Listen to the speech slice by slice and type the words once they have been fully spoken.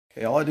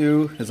Okay, all I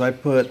do is I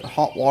put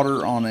hot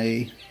water on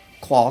a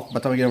cloth. By the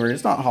time I get over here,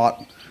 it's not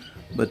hot,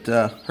 but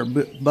her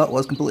butt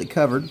was completely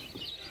covered.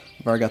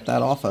 I've already got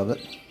that off of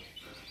it.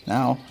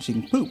 Now she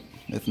can poop.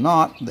 If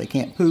not, they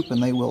can't poop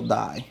and they will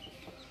die.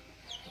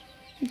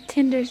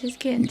 Tinder's is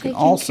getting taken care of. You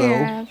can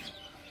also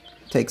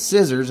take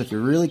scissors, if you're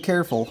really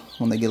careful,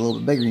 when they get a little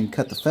bit bigger, you can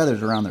cut the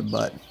feathers around their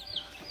butt.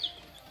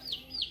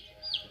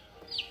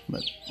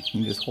 But you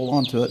can just hold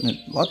on to it, and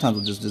a lot of times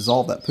will just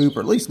dissolve that poop, or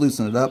at least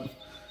loosen it up.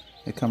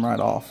 They come right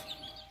off.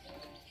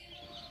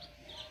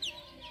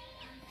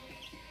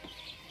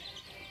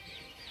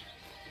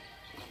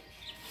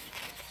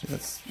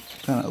 That's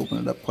kind of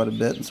opened it up quite a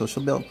bit, and so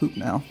she'll be able to poop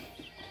now.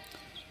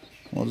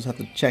 We'll just have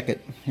to check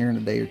it here in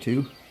a day or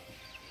two.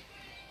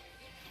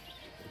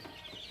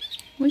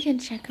 We can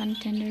check on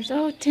Tinders.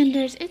 Oh,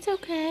 Tinders, it's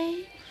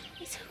okay.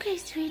 It's okay,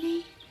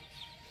 sweetie.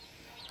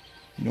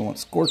 You don't want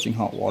scorching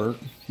hot water,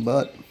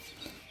 but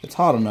it's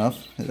hot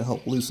enough, it'll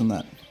help loosen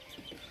that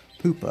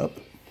poop up.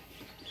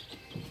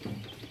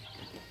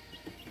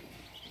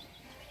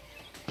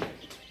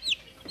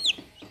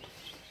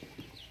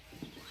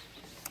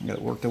 I got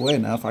it worked away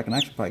enough, I can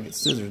actually probably get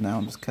scissors now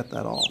and just cut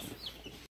that off.